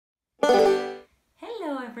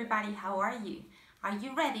everybody, how are you? Are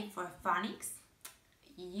you ready for phonics?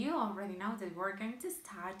 You already know that we're going to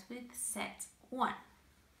start with set 1.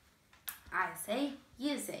 I say,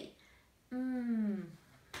 you say. A,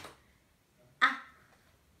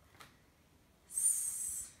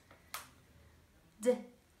 S, D,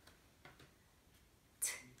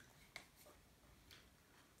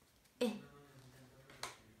 T, E,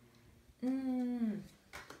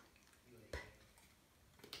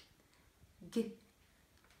 G,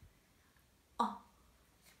 O,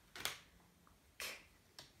 K,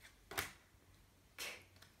 K,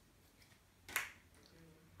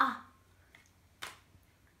 A,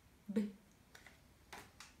 B,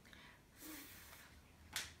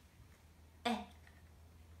 E, L,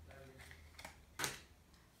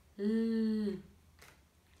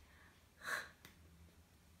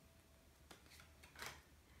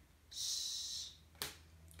 Sh,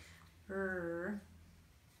 R,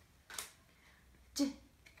 J,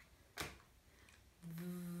 V,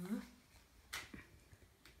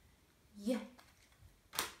 Y,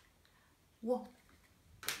 W.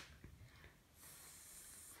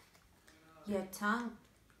 Your tongue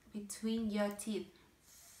between your teeth.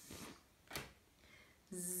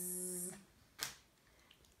 Z,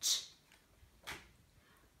 Ch,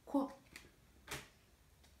 Qu,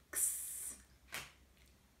 X,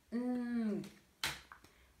 Ng,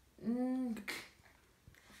 Ng.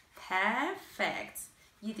 Perfect.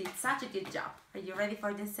 You did such a good job. Are you ready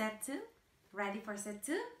for the set 2? Ready for set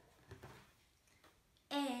 2?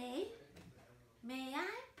 A, may I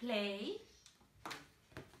play?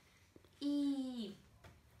 E,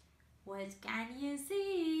 what can you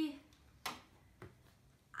see?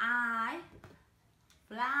 I,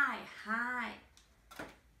 fly high.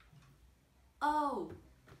 O,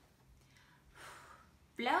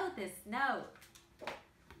 blow the snow.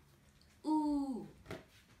 Ooh,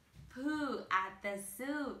 poo at the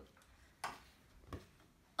zoo.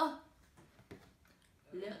 Oh,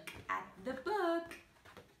 look at the book.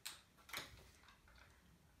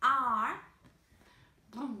 R,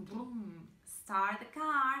 boom boom, start the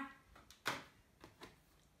car.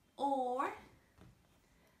 Or,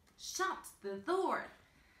 shut the door.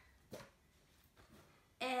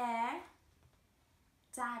 Air,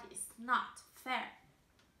 that is not fair.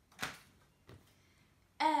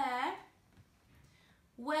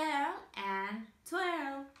 Whirl and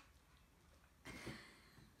twirl.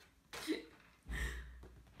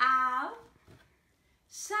 Ow,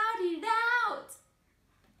 shout it out.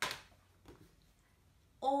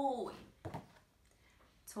 Oi,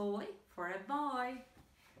 toy for a boy.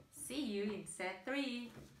 See you in set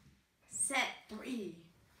 3. Set 3.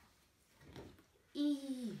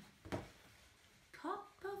 E,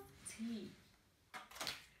 cup of tea.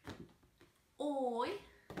 Oi,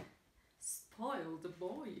 spoil the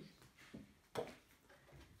boy.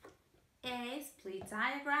 A, split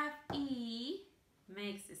diagraph. E,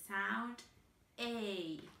 makes the sound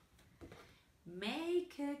A.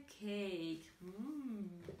 Make a cake.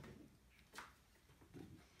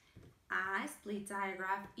 I, split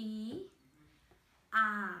diagraph. E,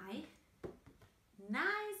 I,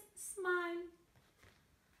 nice smile.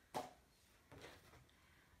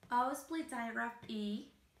 O, split diagraph. E,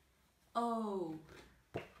 O,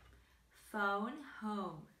 phone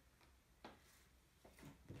home.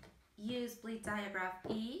 U, split diagraph.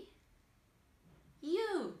 E,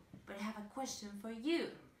 U. But I have a question for you.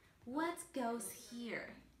 What goes here?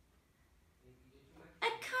 A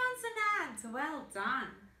consonant. Well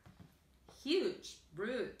done. Huge,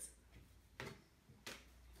 brute.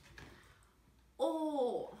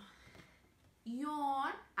 O,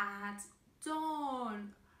 yawn at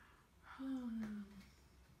dawn.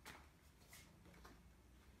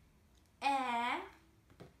 Air,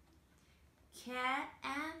 care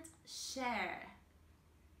and share.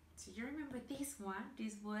 Do you remember this one?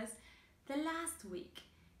 This was the last week.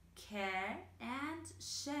 Care and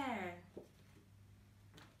share.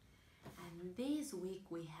 And this week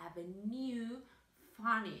we have a new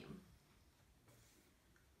phoneme.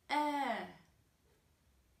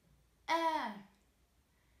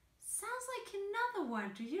 Sounds like another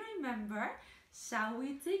one. Do you remember? Shall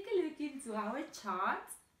we take a look into our chart?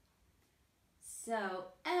 So,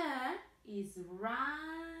 is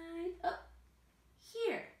right up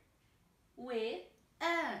here with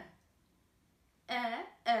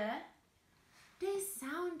they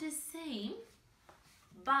sound the same,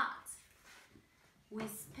 but we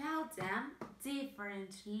spell them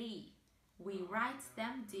differently. We write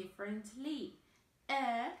them differently.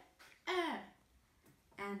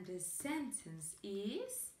 And the sentence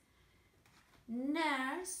is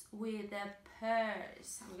nurse with a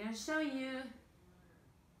purse. I'm going to show you.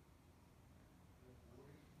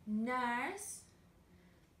 nurse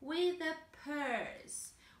with a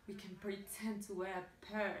purse. We can pretend to wear a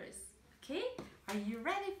purse. Okay, are you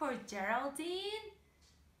ready for Geraldine?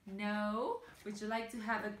 No? Would you like to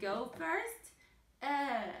have a go first?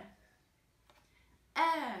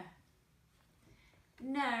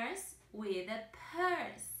 Nurse with a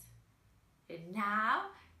purse. And now,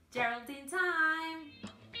 Geraldine time.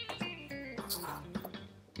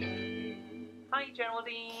 Hi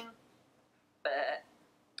Geraldine.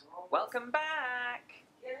 Welcome back.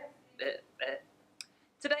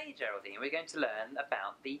 Today, Geraldine, we're going to learn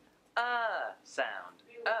about the sound.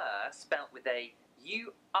 Spelt with a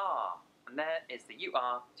U-R. And there is the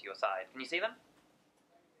U-R to your side. Can you see them?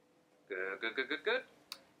 Good.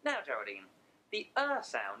 Now, Geraldine, the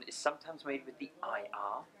sound is sometimes made with the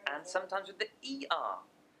I-R and sometimes with the E-R.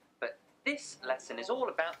 But this lesson is all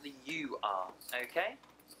about the U-R, okay?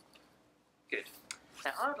 Good.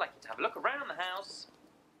 Now, I would like you to have a look around the house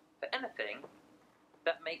for anything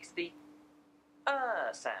that makes the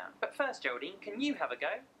sound. But first, Geraldine, can you have a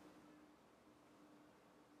go?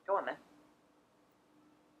 Go on then.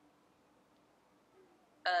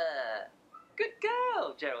 Good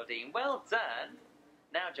girl, Geraldine. Well done.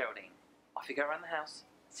 Now, Geraldine, off you go around the house.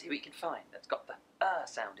 See what you can find that's got the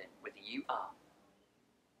sound in with the U-R.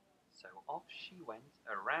 So off she went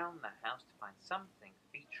around the house to find something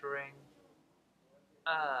featuring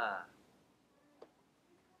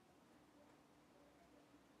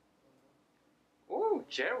Ooh,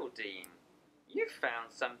 Geraldine, you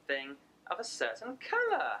found something of a certain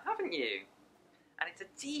colour, haven't you? And it's a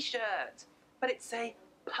t-shirt, but it's a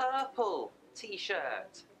purple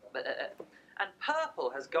t-shirt. And purple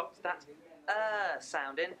has got that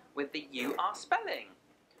sound in with the U-R spelling.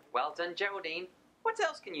 Well done, Geraldine. What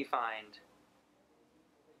else can you find?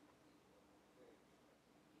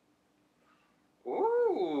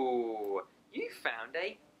 Ooh, you found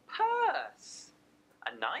a purse.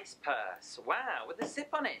 A nice purse, wow, with a zip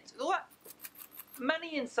on it. All that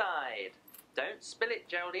money inside. Don't spill it,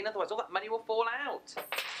 Geraldine, otherwise all that money will fall out.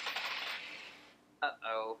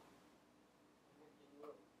 Uh-oh.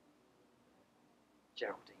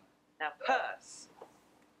 Geraldine. Now, purse.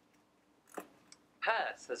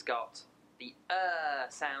 Purse has got the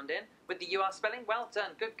sound in with the U-R spelling. Well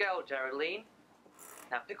done, good girl, Geraldine.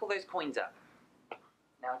 Now, pick all those coins up.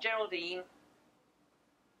 Now, Geraldine,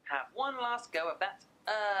 have one last go of that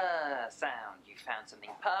sound. You found something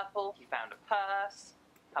purple, you found a purse.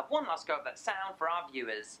 Have one last go of that sound for our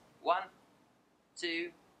viewers. 1,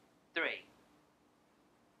 2, 3.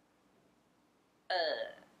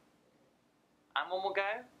 And one more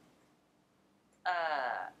go.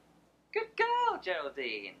 Good girl,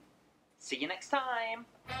 Geraldine. See you next time.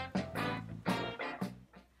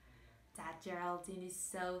 That Geraldine is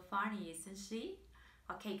so funny, isn't she?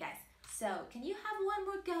 Okay, guys, so can you have one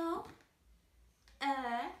more go?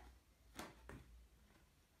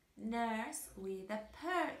 Nurse with a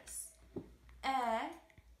purse.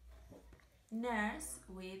 Nurse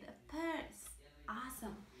with a purse.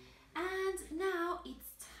 Awesome. And now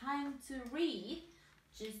it's time to read,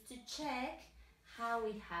 just to check how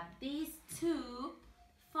we have these two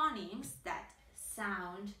phonemes that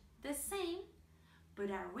sound the same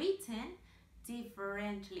but are written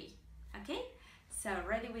differently. Okay? So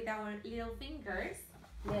ready with our little fingers?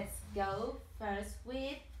 Let's go first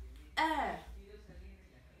with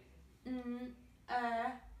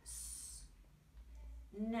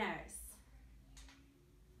nurse.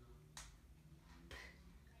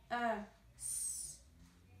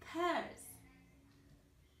 Purse.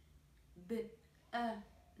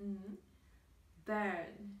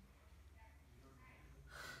 Burn.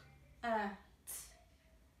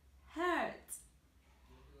 Hurt.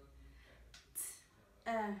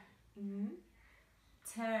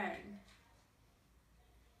 Turn.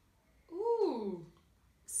 Ooh.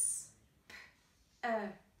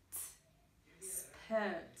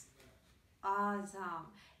 Spurt. Awesome.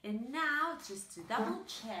 And now, just to double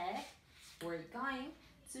check, we're going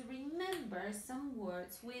to remember some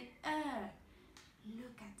words with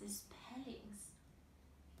Look at the spellings.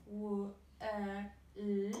 World.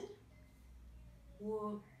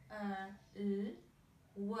 T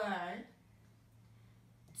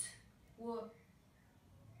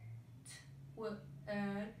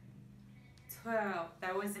 12.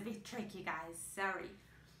 That was a bit tricky, guys. Sorry.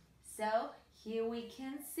 So here we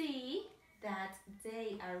can see that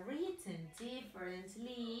they are written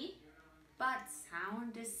differently but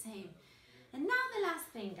sound the same. And now the last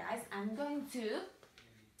thing, guys, I'm going to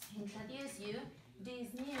introduce you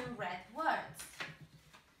these new red words.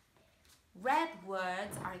 Red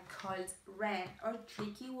words are called red or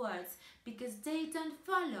tricky words because they don't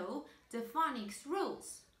follow the phonics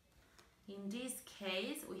rules. In this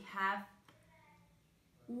case, we have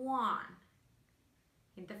one.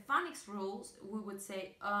 In the phonics rules, we would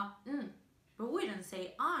say but we don't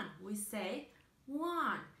say on, we say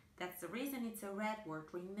one. That's the reason it's a red word,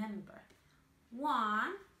 remember.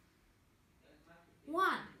 One,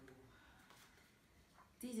 one.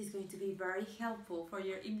 This is going to be very helpful for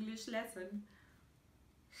your English lesson.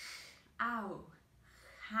 Ow,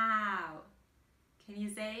 how. Can you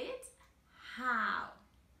say it? How.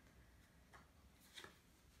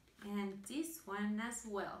 And this one as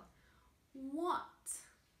well. What?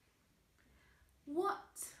 What?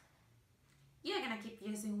 You're gonna keep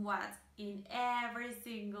using what in every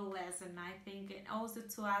single lesson, I think, and also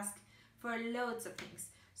to ask for loads of things.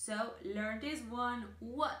 So learn this one,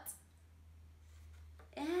 what?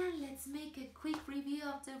 And let's make a quick review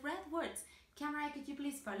of the red words. Camera, could you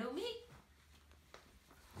please follow me?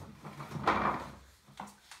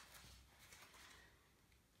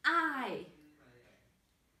 I,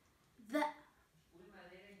 the,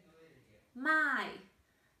 my,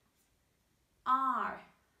 are,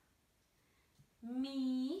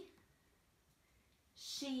 me,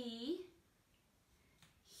 she,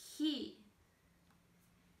 he,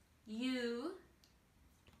 you,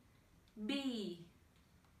 be,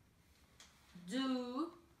 do,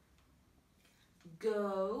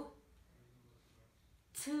 go,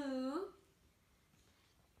 to,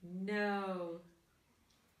 know.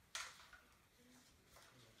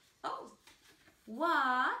 Oh,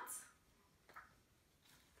 what,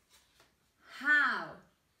 how,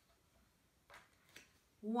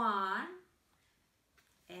 one,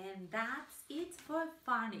 and that's it for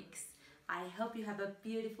phonics. I hope you have a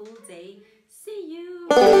beautiful day. See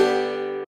you!